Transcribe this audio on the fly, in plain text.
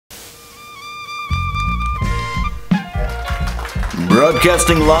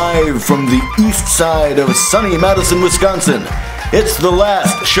Broadcasting live from the east side of sunny Madison, Wisconsin, it's the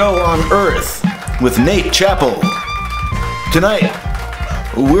last show on Earth with Nate Chappell. Tonight,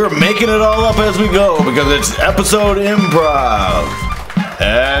 we're making it all up as we go because it's episode Improv.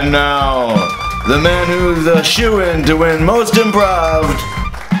 And now, the man who's a shoo-in to win most improved,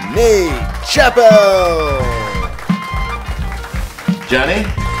 Nate Chappell. Johnny?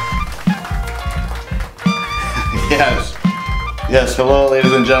 Yes. Yes, hello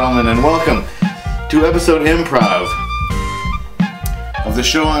ladies and gentlemen, and welcome to episode Improv of the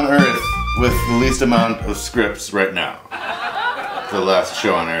show on Earth with the least amount of scripts right now. The last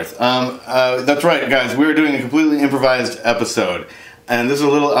show on Earth. That's right, guys, we're doing a completely improvised episode, and this is a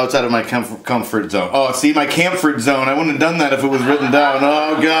little outside of my comfort zone. Oh, see, my comfort zone, I wouldn't have done that if it was written down.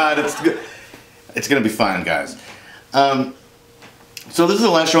 Oh God, it's gonna be fine, guys. So this is the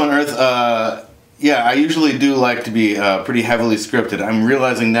last show on Earth. Yeah, I usually do like to be pretty heavily scripted. I'm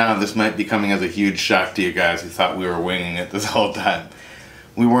realizing now this might be coming as a huge shock to you guys who thought we were winging it this whole time.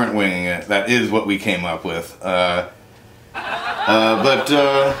 We weren't winging it. That is what we came up with. But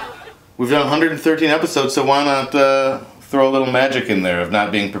we've done 113 episodes, so why not throw a little magic in there of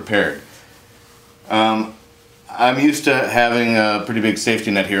not being prepared? I'm used to having a pretty big safety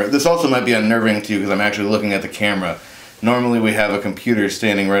net here. This also might be unnerving to you because I'm actually looking at the camera. Normally we have a computer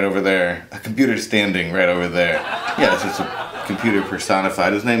standing right over there. A computer standing right over there. Yes, it's a computer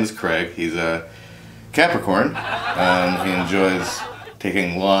personified. His name is Craig. He's a Capricorn. He enjoys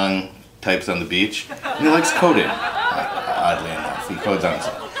taking long types on the beach. And he likes coding, oddly enough. He codes on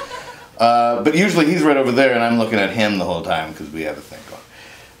himself. But usually he's right over there and I'm looking at him the whole time because we have a thing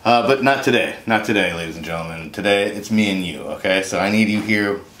going. But not today. Not today, ladies and gentlemen. Today it's me and you, okay? So I need you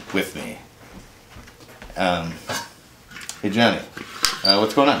here with me. Hey Johnny,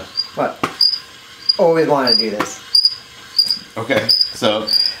 what's going on? What? Always wanted to do this. Okay, so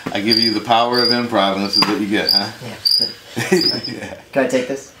I give you the power of improv and this is what you get, huh? Yeah. Yeah. Can I take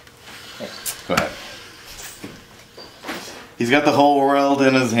this? Yeah. Go ahead. He's got the whole world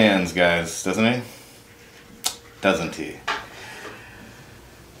in his hands, guys, doesn't he? Doesn't he?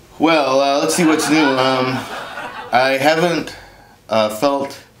 Well, let's see what's new. I haven't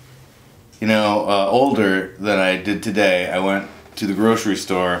felt older than I did today. I went to the grocery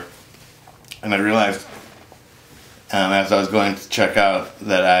store and I realized as I was going to check out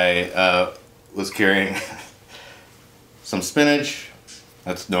that I was carrying some spinach,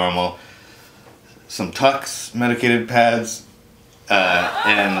 that's normal, some Tux medicated pads,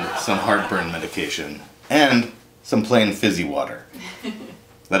 and some heartburn medication, and some plain fizzy water.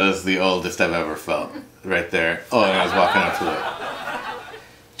 That is the oldest I've ever felt, right there. Oh, and I was walking up to the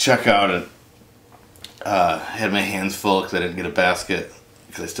checkout and had my hands full because I didn't get a basket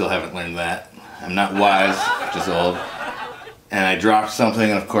because I still haven't learned that. I'm not wise, just old. And I dropped something,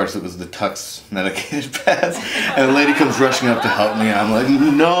 and of course it was the Tux medicated pads. And the lady comes rushing up to help me, and I'm like,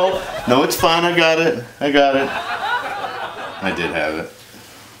 no, it's fine, I got it. I did have it.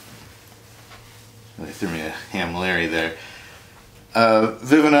 They threw me a Ham Larry there.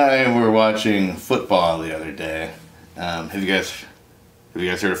 Viv and I were watching football the other day. Have you guys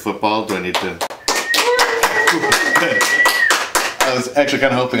heard of football? Do I need to? I was actually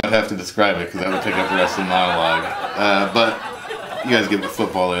kind of hoping I'd have to describe it because that would take up the rest of the monologue. But you guys get what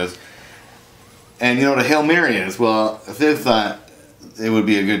football is. And you know what a Hail Mary is? Well, Viv thought it would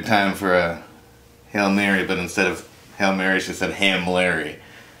be a good time for a Hail Mary, but instead of Hail Mary, she said Ham Larry.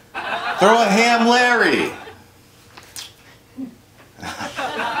 Throw a Ham Larry!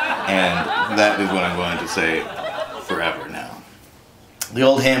 And that is what I'm going to say forever now. The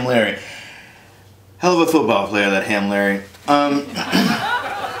old Ham Larry. Hell of a football player, that Ham Larry.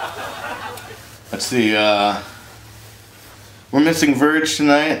 Let's see, we're missing Verge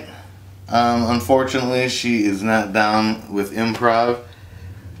tonight. Unfortunately, she is not down with improv.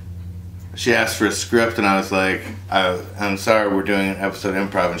 She asked for a script and I was like, I'm sorry, we're doing an episode of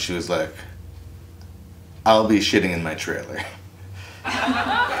improv, and she was like, I'll be shitting in my trailer.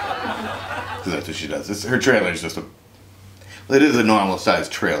 Because that's what she does. Her trailer is just well, it is a normal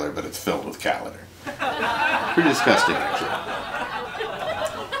sized trailer, but it's filled with calendar. Pretty disgusting, actually.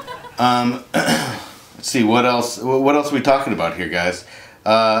 Let's see, what else are we talking about here, guys?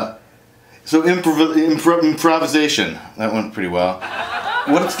 So improvisation. That went pretty well.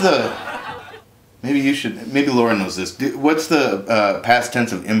 What's the... Maybe Laura knows this. What's the past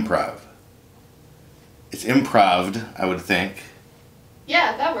tense of improv? It's improved, I would think.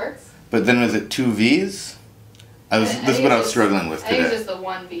 Yeah, that works. But then is it two V's? This is what I was struggling with today. I think it's just the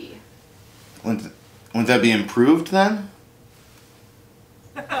one V. Wouldn't that be improved then?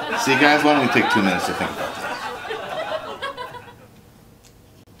 See, guys, why don't we take 2 minutes to think about this?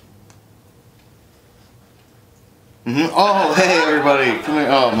 Oh, hey everybody, come here.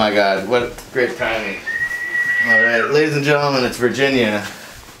 Oh my God, what great timing. All right, ladies and gentlemen, it's Virginia.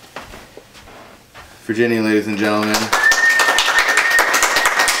 Virginia, ladies and gentlemen.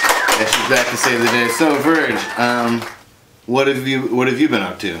 Yeah, she's back to save the day. So, Virg, what have you been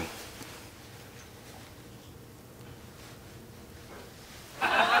up to?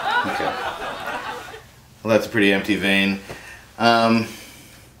 Okay. Well, that's a pretty empty vein.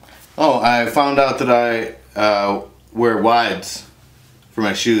 Oh, I found out that I wear wides for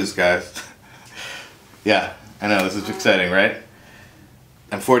my shoes, guys. Yeah, I know, this is exciting, right?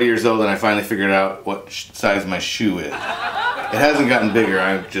 I'm 40 years old and I finally figured out what size my shoe is. It hasn't gotten bigger,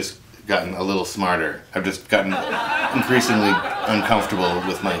 I've just gotten a little smarter. I've just gotten increasingly uncomfortable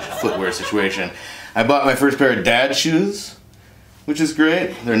with my footwear situation. I bought my first pair of dad shoes, which is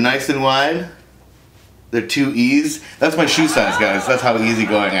great. They're nice and wide. They're 2Es. That's my shoe size, guys. That's how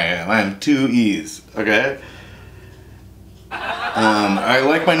easygoing I am. I am 2Es, okay? I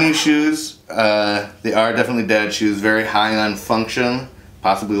like my new shoes. They are definitely dad shoes. Very high on function,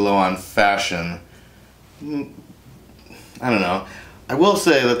 possibly low on fashion. I don't know. I will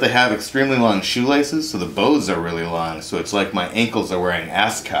say that they have extremely long shoelaces, so the bows are really long, so it's like my ankles are wearing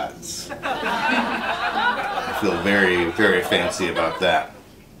ascots. I feel very, very fancy about that.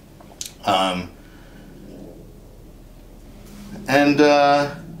 I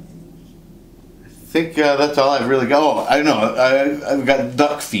think that's all I've really got. Oh, I know. I've got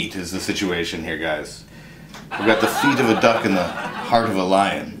duck feet is the situation here, guys. I've got the feet of a duck and the heart of a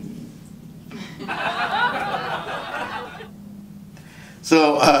lion.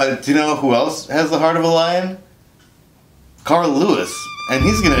 So, do you know who else has the heart of a lion? Carl Lewis. And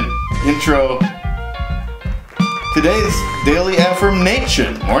he's going to intro today's daily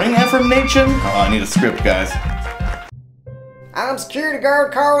affirmation. Morning affirmation? Oh, I need a script, guys. I'm security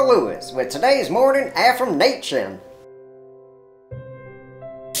guard Carl Lewis with today's morning affirmation.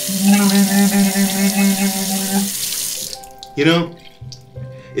 You know,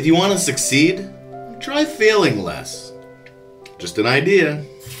 if you want to succeed, try failing less. Just an idea.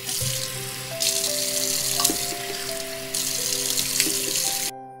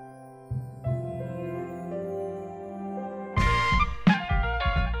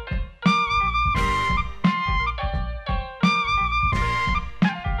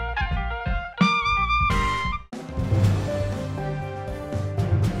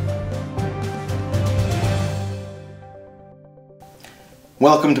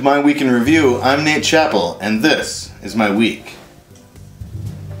 Welcome to my week in review. I'm Nate Chappell, and this is my week.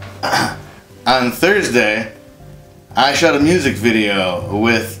 On Thursday, I shot a music video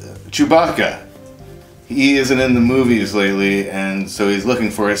with Chewbacca. He isn't in the movies lately, and so he's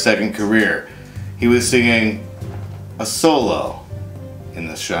looking for a second career. He was singing a solo in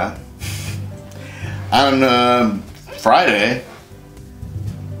this shot. On Friday,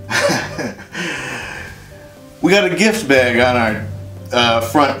 we got a gift bag on our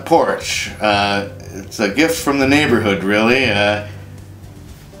front porch. It's a gift from the neighborhood, really.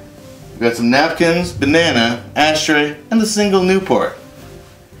 We got some napkins, banana, ashtray, and the single Newport.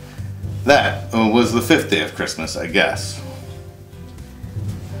 That was the 5th day of Christmas, I guess.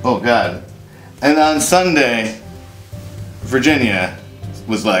 Oh God. And on Sunday, Virginia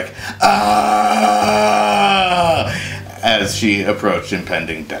was like, ah, as she approached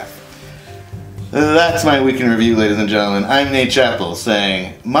impending death. That's my week in review, ladies and gentlemen. I'm Nate Chappell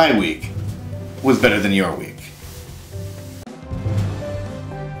saying my week was better than your week.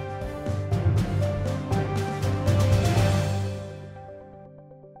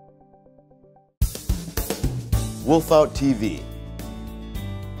 Wolf Out TV.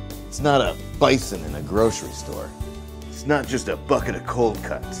 It's not a bison in a grocery store. It's not just a bucket of cold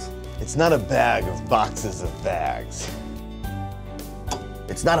cuts. It's not a bag of boxes of bags.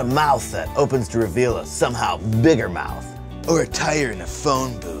 It's not a mouth that opens to reveal a somehow bigger mouth. Or a tire in a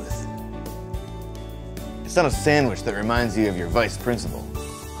phone booth. It's not a sandwich that reminds you of your vice principal.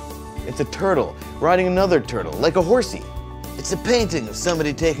 It's a turtle riding another turtle, like a horsey. It's a painting of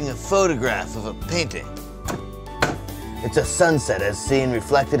somebody taking a photograph of a painting. It's a sunset as seen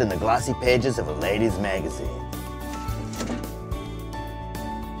reflected in the glossy pages of a ladies' magazine.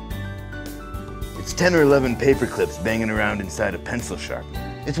 It's 10 or 11 paper clips banging around inside a pencil sharpener.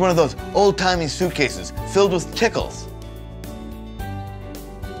 It's one of those old-timey suitcases filled with tickles.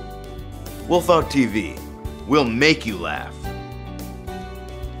 Wolf Out TV. We'll make you laugh.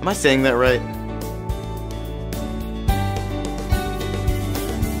 Am I saying that right?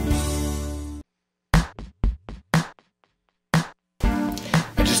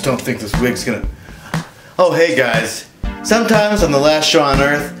 I just don't think this wig's gonna... Oh, hey guys. Sometimes on the last show on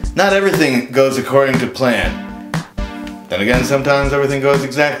Earth, not everything goes according to plan. Then again, sometimes everything goes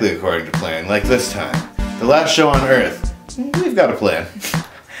exactly according to plan, like this time. The last show on Earth. We've got a plan.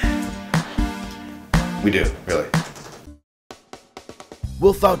 We do, really.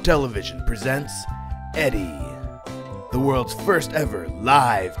 Wolf Out Television presents Eddie, the world's first ever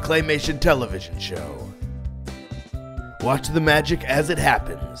live claymation television show. Watch the magic as it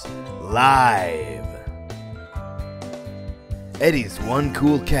happens, live. Eddie's one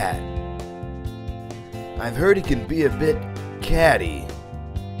cool cat. I've heard he can be a bit catty,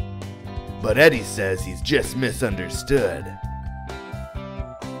 but Eddie says he's just misunderstood.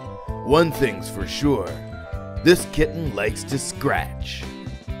 One thing's for sure, this kitten likes to scratch.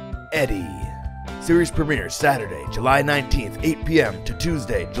 Eddie. Series premieres Saturday, July 19th, 8 p.m. to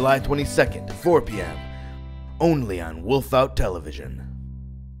Tuesday, July 22nd, 4 p.m. Only on Wolf Out Television.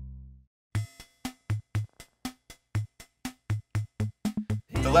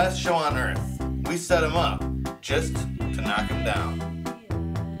 The last show on Earth. We set him up just to knock him down.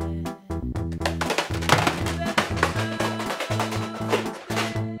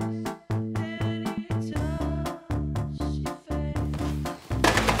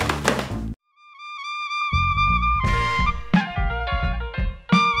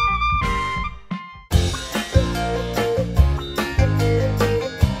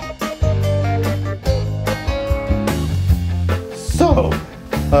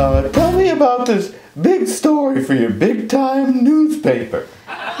 Tell me about this big story for your big-time newspaper.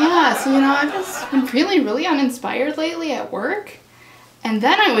 Yeah, so I've just been feeling really uninspired lately at work. And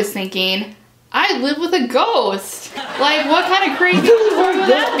then I was thinking, I live with a ghost. Like, what kind of crazy story would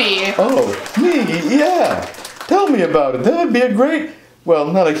that be? Oh, me, yeah. Tell me about it. That would be a great, well,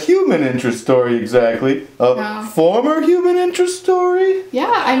 not a human interest story exactly. A former human interest story?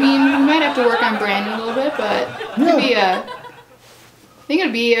 Yeah, I mean, we might have to work on branding a little bit, but I think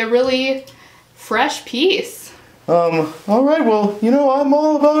it'd be a really fresh piece. All right, well, I'm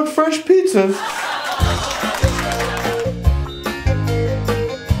all about fresh pizzas.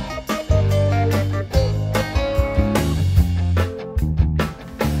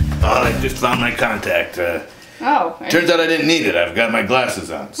 Oh, I just found my contact. Turns out I didn't need it. I've got my glasses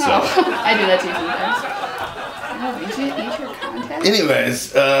on, so. Oh, I do that too sometimes. Oh, you need your contact?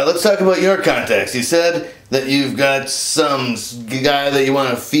 Anyways, let's talk about your contacts. You said that you've got some guy that you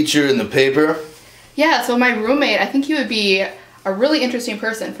want to feature in the paper. Yeah, so my roommate, I think he would be a really interesting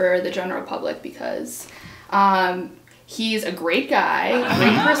person for the general public because he's a great guy,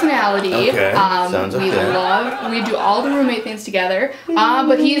 great personality. Okay, sounds okay. We do all the roommate things together,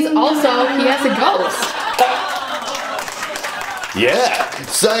 but he has a ghost. Yeah,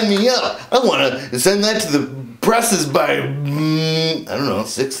 sign me up. I want to send that to the presses by, I don't know,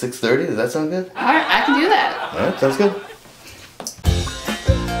 6:30. Does that sound good? All right, I can do that. All right, sounds good.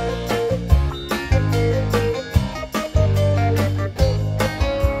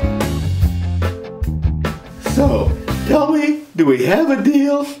 So, tell me, do we have a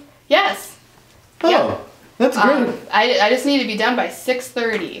deal? Yes. Oh, yeah. That's great. I just need to be done by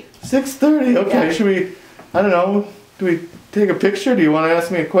 6:30. 6:30, okay. Yeah. Should we, I don't know, do we take a picture? Do you want to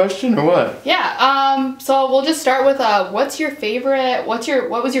ask me a question or what? Yeah, so we'll just start with what was your favorite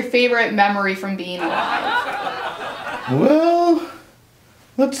memory from being alive? Well,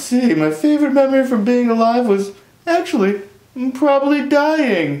 let's see. My favorite memory from being alive was actually probably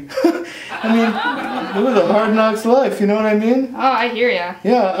dying. I mean, it was a hard knocks life, you know what I mean? Oh, I hear ya.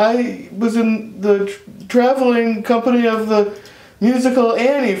 Yeah, I was in the traveling company of the musical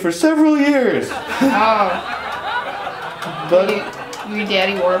Annie for several years. Oh. But were you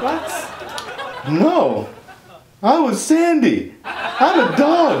Daddy Warbucks? No, I was Sandy. I'm a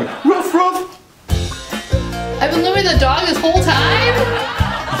dog. Ruff, ruff. I've been living with a dog this whole time?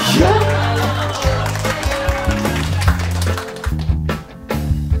 Yeah.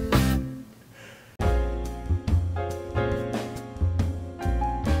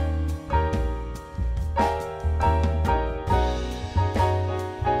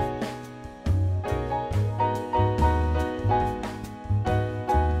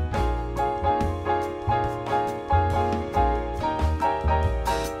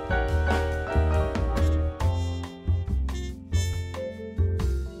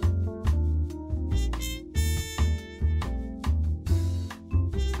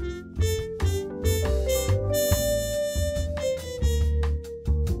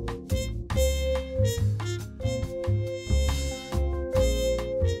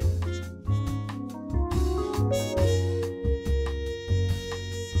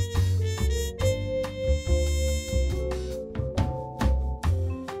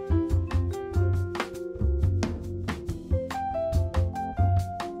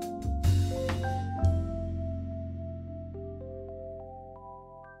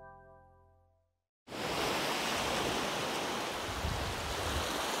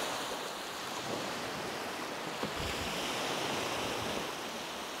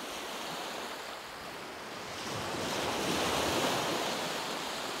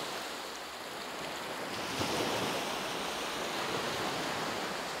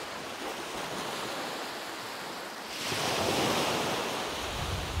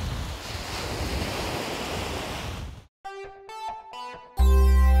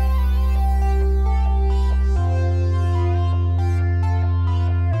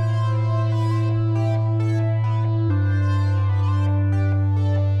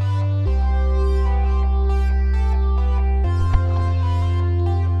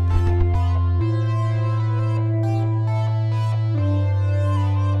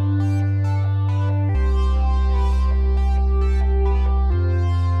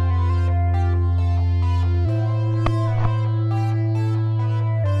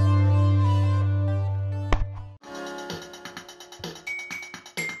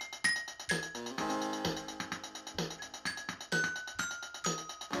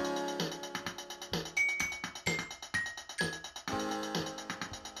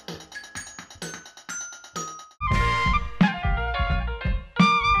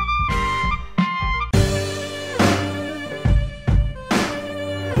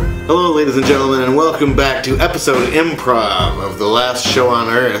 Hello, ladies and gentlemen, and welcome back to episode Improv of the last show on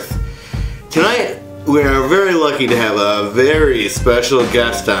Earth. Tonight, we are very lucky to have a very special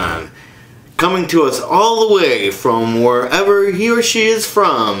guest on, coming to us all the way from wherever he or she is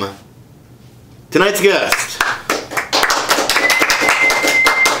from. Tonight's guest.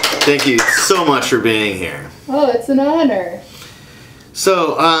 Thank you so much for being here. Oh, it's an honor.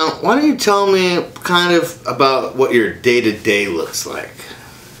 So, why don't you tell me kind of about what your day-to-day looks like?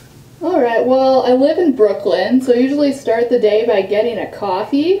 Alright, well, I live in Brooklyn, so I usually start the day by getting a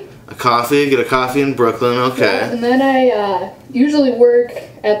coffee. A coffee? Get a coffee in Brooklyn, okay. Yeah, and then I usually work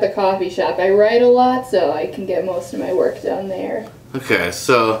at the coffee shop. I write a lot, so I can get most of my work done there. Okay,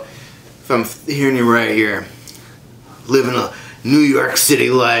 so if I'm hearing you right here, living a New York City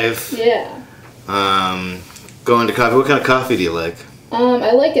life. Yeah. Going to coffee. What kind of coffee do you like?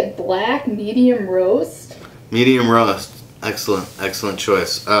 I like it black, medium roast. Medium roast. Excellent, excellent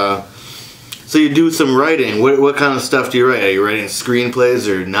choice. So you do some writing. What kind of stuff do you write? Are you writing screenplays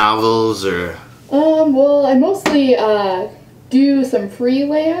or novels or? Well, I mostly do some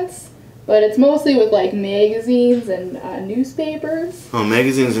freelance, but it's mostly with like magazines and newspapers. Oh,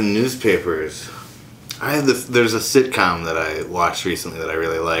 magazines and newspapers. I have this. There's a sitcom that I watched recently that I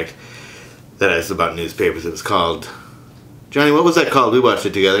really liked. That is about newspapers. It was called. Johnny, what was that called? We watched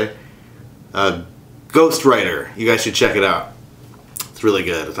it together. Ghostwriter. You guys should check it out. It's really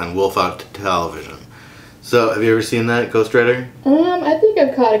good. It's on Wolf Out Television. So, have you ever seen that, Ghostwriter? I think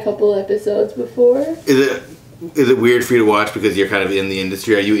I've caught a couple episodes before. Is it weird for you to watch because you're kind of in the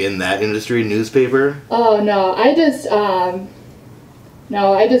industry? Are you in that industry, newspaper? Oh no, I just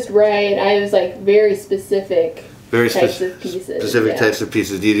write. I was like very specific. Very types of pieces. Specific types of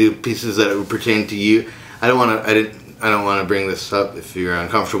pieces. Do you do pieces that would pertain to you? I don't want to bring this up if you're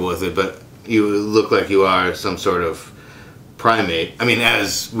uncomfortable with it, but you look like you are some sort of primate. I mean,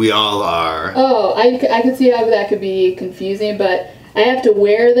 as we all are. Oh, I could see how that could be confusing, but I have to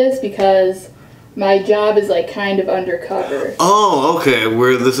wear this because my job is like kind of undercover. Oh, okay.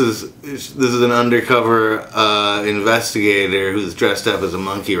 This is an undercover investigator who's dressed up as a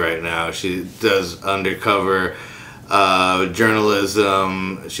monkey right now. She does undercover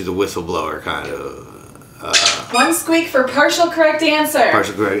journalism. She's a whistleblower, kind of. One squeak for partial correct answer.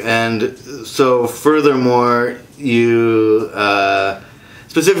 Partial correct. And so, furthermore, you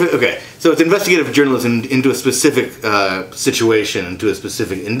specific. Okay, so it's investigative journalism into a specific situation, into a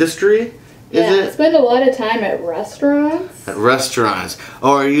specific industry. Is it? I spend a lot of time at restaurants. At restaurants.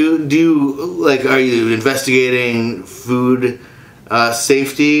 Oh, are you investigating food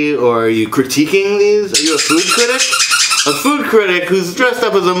safety, or are you critiquing these? Are you a food critic? A food critic who's dressed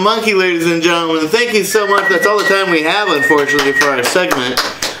up as a monkey, ladies and gentlemen. Thank you so much. That's all the time we have, unfortunately, for our segment.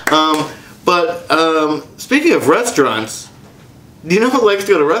 But speaking of restaurants, do you know who likes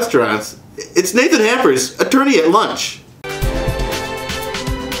to go to restaurants? It's Nathan Hampers, attorney at lunch.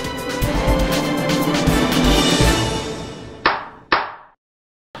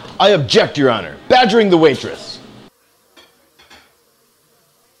 I object, Your Honor. Badgering the waitress.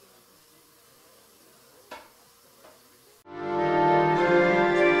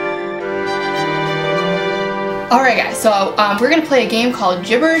 Alright guys, so we're going to play a game called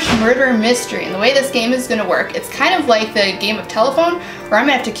Gibberish, Murder, Mystery. And the way this game is going to work, it's kind of like the game of telephone, where I'm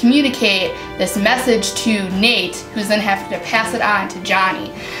going to have to communicate this message to Nate, who's then have to pass it on to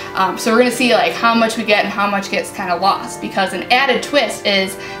Johnny. So we're going to see like how much we get and how much gets kind of lost, because an added twist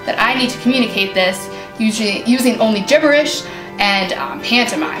is that I need to communicate this using only gibberish and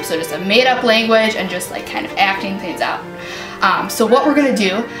pantomime, so just a made-up language and just like kind of acting things out. So what we're going to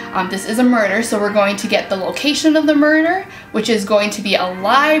do, this is a murder, so we're going to get the location of the murder, which is going to be a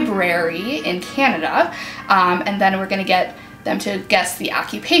library in Canada, and then we're going to get them to guess the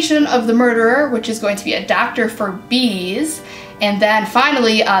occupation of the murderer, which is going to be a doctor for bees, and then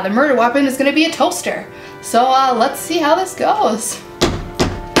finally the murder weapon is going to be a toaster. So let's see how this goes.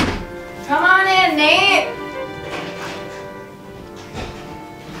 Come on in, Nate.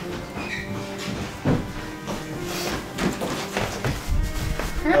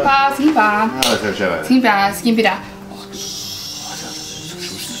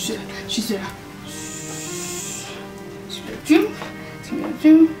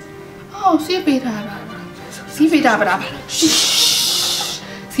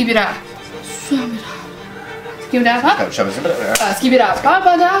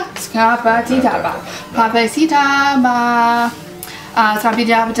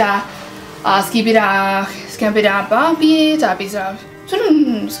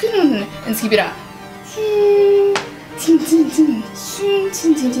 and skip it up.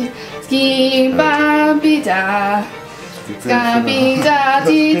 Skibida.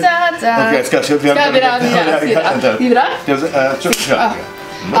 Scabby-da-dee-da-da. Okay, Scabby-da. Scabby-da-dee-da. Keep-it up.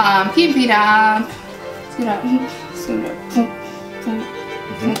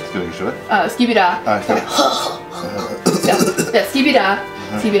 Skibida. Skibida.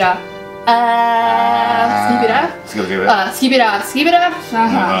 Skibida. Skibida. Skibida. Skibida.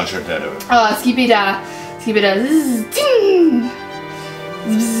 I'll check that out. Skibida. Skibida.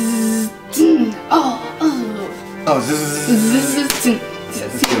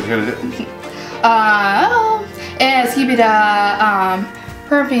 Oh. And skibida.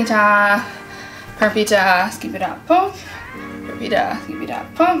 Perpita. Skibida. Pump. Skibida.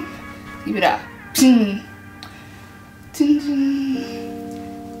 Pump. Skibida.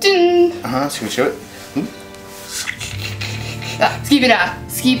 Should we show it? Skibida.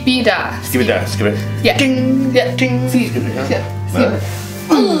 Yeah. Ding. Yeah. Ding. Skibida.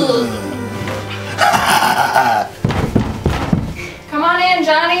 Come on in,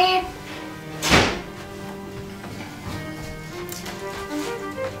 Johnny.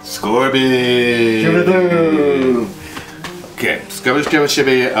 Scorby. Okay. Scubby.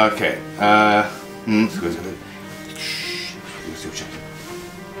 Okay.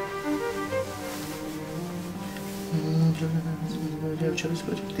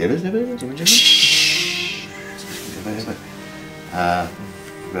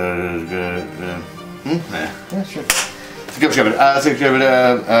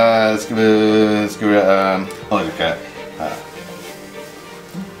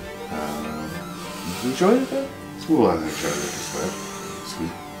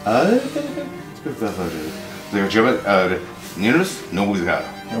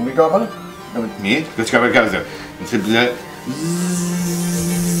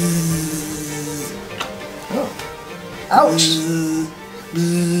 Ouch!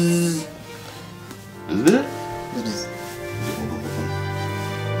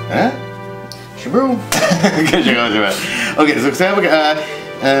 Huh? Shaboom! Okay, so example,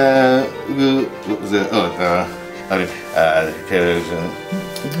 what was it?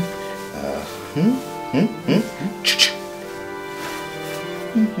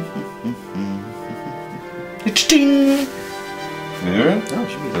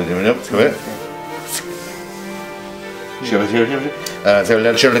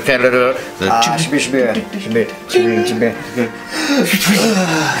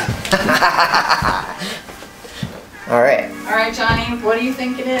 Alright, Johnny, what do you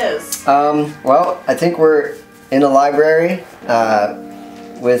think it is? Well, I think we're in a library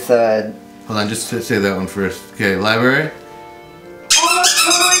with Hold on, just to say that one first. Okay, library. Almost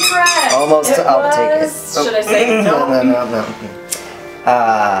totally correct. almost. I'll take it. Should I say no? No.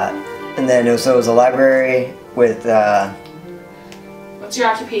 And then also it was a library with What's your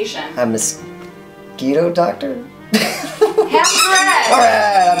occupation? a mosquito doctor. Half correct.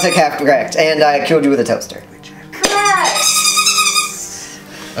 Alright, I'll take half correct. And I killed you with a toaster. Correct.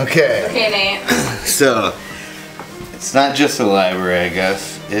 Okay. Okay, Nate. So, it's not just a library, I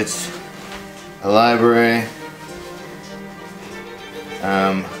guess. It's a library.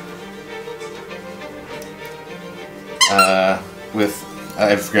 With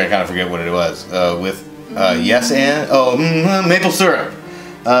I kind of forget what it was. With yes and maple syrup.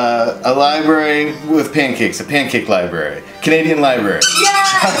 A library with pancakes. A pancake library. Canadian library.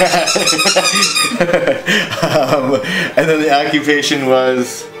 Yes. And then the occupation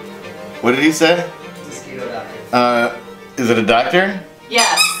was. What did he say? Mosquito doctor. Is it a doctor?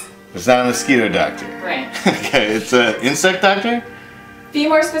 Yes. It's not a mosquito doctor. Right. Okay, it's an insect doctor? Be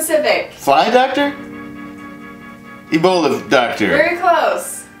more specific. Fly doctor? Ebola doctor. Very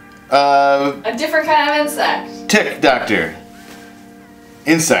close. A different kind of insect. Tick doctor.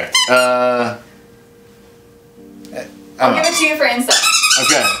 Insect. I'll give it to you for insect.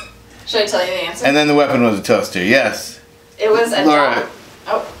 Okay. Should I tell you the answer? And then the weapon was a toaster. Yes. It was a Laura.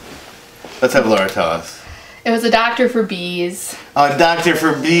 Oh. Let's have Laura tell us. It was a doctor for bees. Oh, a doctor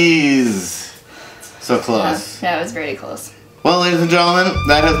for bees. So close. Yeah, it was very close. Well, ladies and gentlemen,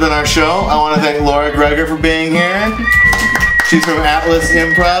 that has been our show. I want to thank Laura Greger for being here. She's from Atlas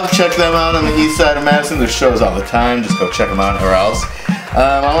Improv. Check them out on the east side of Madison. There's shows all the time. Just go check them out or else.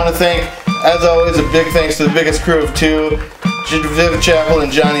 I want to thank, as always, a big thanks to the biggest crew of two, Viv Chappell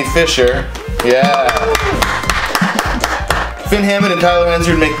and Johnny Fisher. Yeah. Finn Hammond and Tyler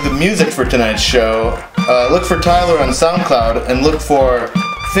Ensard make the music for tonight's show. Look for Tyler on SoundCloud and look for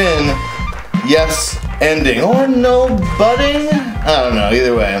Finn, yes, ending. Or no budding? I don't know,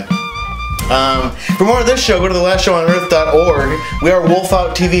 either way. For more of this show, go to thelastshowOnEarth.org. We are Wolf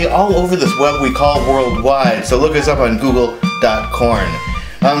Out TV all over this web we call worldwide, so look us up on google.corn.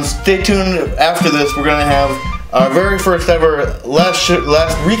 Stay tuned after this. We're going to have our very first ever last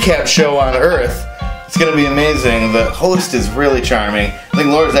recap show on Earth. It's going to be amazing. The host is really charming. I think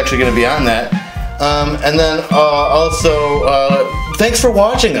Laura's actually going to be on that. And then also, thanks for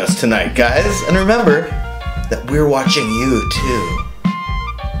watching us tonight, guys. And remember that we're watching you too.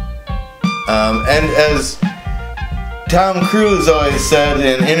 And as Tom Cruise always said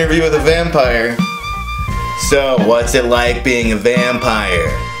in Interview with a Vampire, so what's it like being a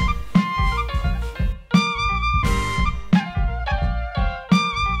vampire?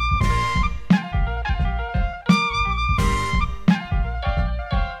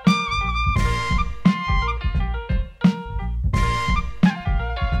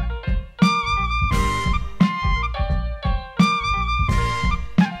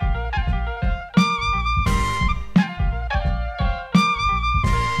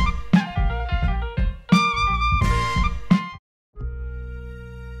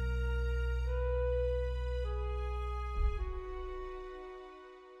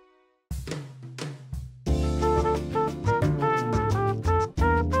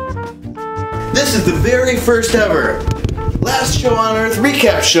 This is the very first ever Last Show on Earth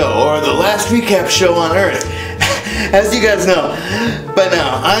recap show, or the last recap show on Earth. As you guys know by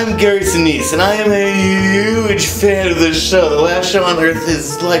now, I'm Gary Sinise, and I am a huge fan of this show. The Last Show on Earth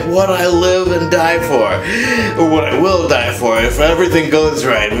is like what I live and die for, or what I will die for if everything goes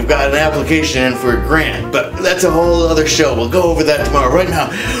right. We've got an application in for a grant, but that's a whole other show. We'll go over that tomorrow. Right now,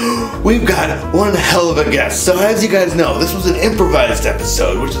 we've got one hell of a guest. So as you guys know, this was an improvised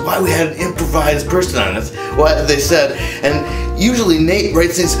episode, which is why we had an improvised person on it, what they said. And usually Nate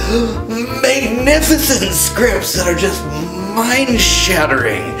writes these magnificent scripts that are just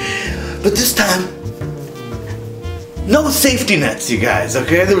mind-shattering. But this time, no safety nets, you guys,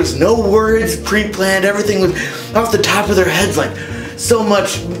 okay? There was no words pre-planned. Everything was off the top of their heads, like so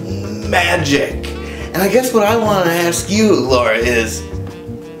much magic. And I guess what I want to ask you, Laura, is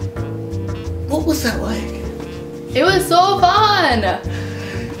what was that like? It was so fun!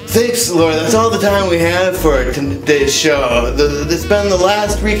 Thanks, Laura. That's all the time we have for today's show. It's been the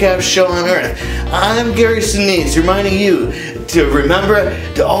last recap show on Earth. I'm Gary Sinise, reminding you to remember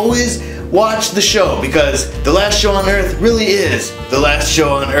to always watch the show, because the last show on Earth really is the last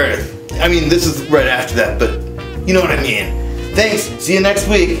show on Earth. I mean, this is right after that, but you know what I mean. Thanks. See you next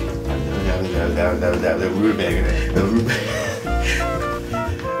week.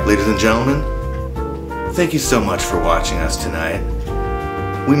 Ladies and gentlemen, thank you so much for watching us tonight.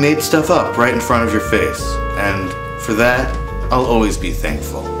 We made stuff up right in front of your face, and for that, I'll always be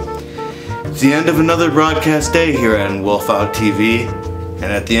thankful. It's the end of another broadcast day here on Wolf Out TV, and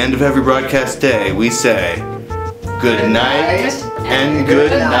at the end of every broadcast day, we say, good night and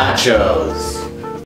good nachos.